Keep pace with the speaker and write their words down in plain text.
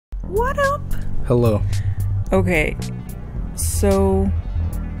What up? Hello. Okay, so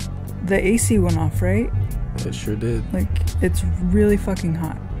the AC went off, right? It sure did. Like, it's really fucking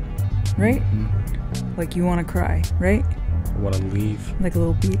hot, right? Mm-hmm. Like, you want to cry, right? I want to leave. Like a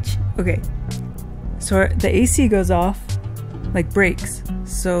little beach. Okay, so the AC goes off, like breaks.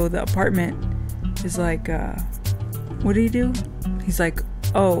 So the apartment is like, what do you do? He's like,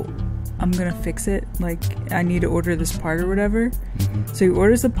 oh, I'm gonna fix it. Like, I need to order this part or whatever. Mm-hmm. So he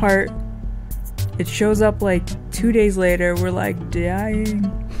orders the part. It shows up like 2 days later. We're like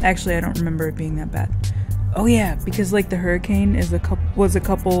dying. Actually, I don't remember it being that bad. Oh yeah, because like the hurricane was a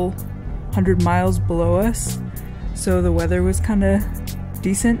couple 100 miles below us, so the weather was kind of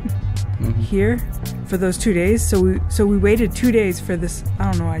decent here for those 2 days. So we waited 2 days for this. I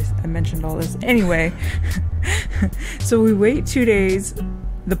don't know why I mentioned all this. Anyway, so we wait 2 days.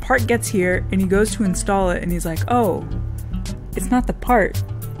 The part gets here, and he goes to install it, and he's like, "Oh, it's not the part.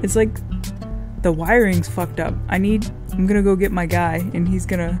 It's like the wiring's fucked up. I'm gonna go get my guy, and he's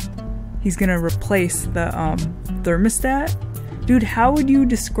gonna replace the thermostat." Dude, how would you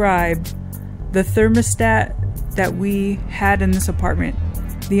describe the thermostat that we had in this apartment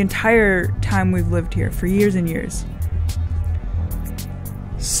the entire time we've lived here for years and years?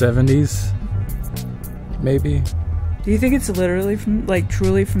 70s, maybe. Do you think it's literally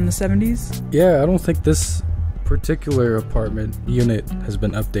truly from the 70s? Yeah, I don't think this particular apartment unit has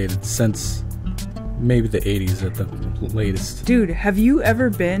been updated since maybe the 80s at the latest. Dude, have you ever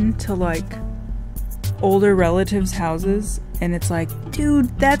been to like older relatives' houses and it's like,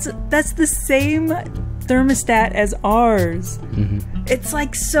 dude, that's the same thermostat as ours. Mm-hmm. It's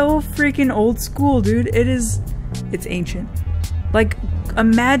like so freaking old school, dude. It's ancient. Like,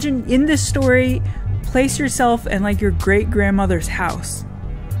 imagine in this story, place yourself in like your great-grandmother's house.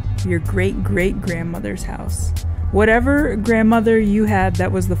 Your great-great-grandmother's house. Whatever grandmother you had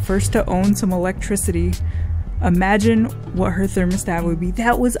that was the first to own some electricity, imagine what her thermostat would be.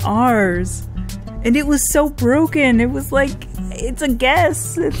 That was ours. And it was so broken. It was like, it's a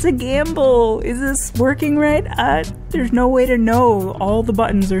guess. It's a gamble. Is this working right? There's no way to know. All the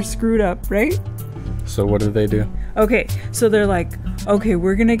buttons are screwed up, right? So what do they do? Okay, so they're like, okay,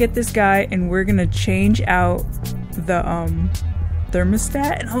 we're gonna get this guy and we're gonna change out the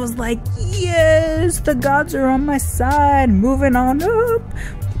thermostat. And I was like, yes, the gods are on my side, moving on up,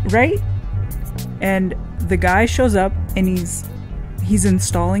 right? And the guy shows up and he's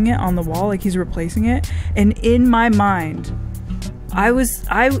installing it on the wall, like he's replacing it. And in my mind,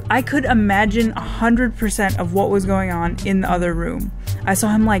 I could imagine 100% of what was going on in the other room. I saw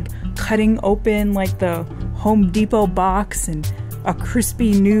him like cutting open like the Home Depot box and a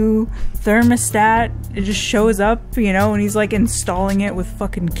crispy new thermostat. It just shows up, you know, and he's like installing it with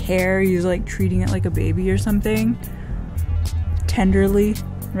fucking care. He's like treating it like a baby or something. Tenderly,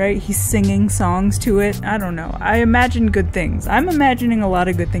 right? He's singing songs to it. I don't know. I imagine good things. I'm imagining a lot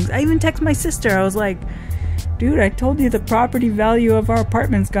of good things. I even text my sister. I was like, dude, I told you the property value of our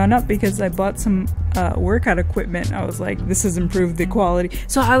apartment's gone up because I bought some workout equipment. I was like, this has improved the quality.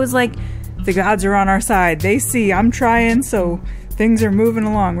 So I was like, the gods are on our side. They see I'm trying, so things are moving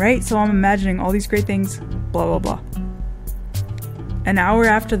along, right? So I'm imagining all these great things, blah, blah, blah. An hour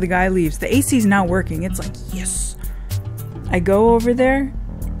after the guy leaves, the AC's now working. It's like, yes. I go over there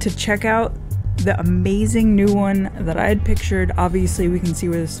to check out the amazing new one that I had pictured. Obviously, we can see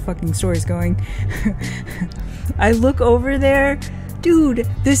where this fucking story's going. I look over there. Dude,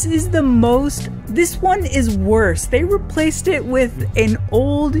 this one is worse. They replaced it with an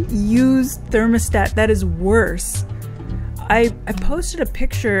old used thermostat that is worse. I posted a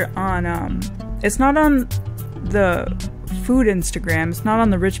picture on, it's not on the food Instagram, it's not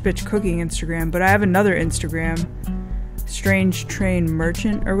on the Rich Bitch Cooking Instagram, but I have another Instagram, Strange Train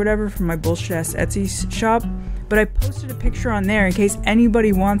Merchant or whatever, from my bullshit ass Etsy shop. But I posted a picture on there in case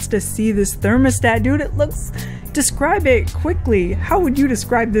anybody wants to see this thermostat. Dude, describe it quickly. How would you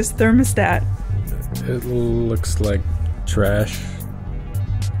describe this thermostat? It looks like trash.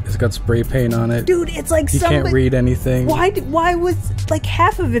 It's got spray paint on it. Dude, it's like you can't read anything. Why was like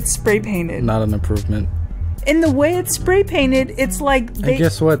half of it spray painted? Not an improvement. In the way it's spray painted, it's like And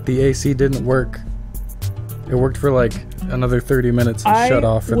guess what? The AC didn't work. It worked for like another 30 minutes and shut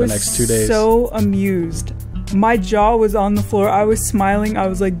off for the next 2 days. I was so amused. My jaw was on the floor. I was smiling. I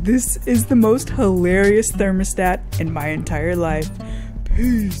was like, this is the most hilarious thermostat in my entire life.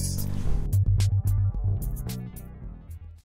 Peace.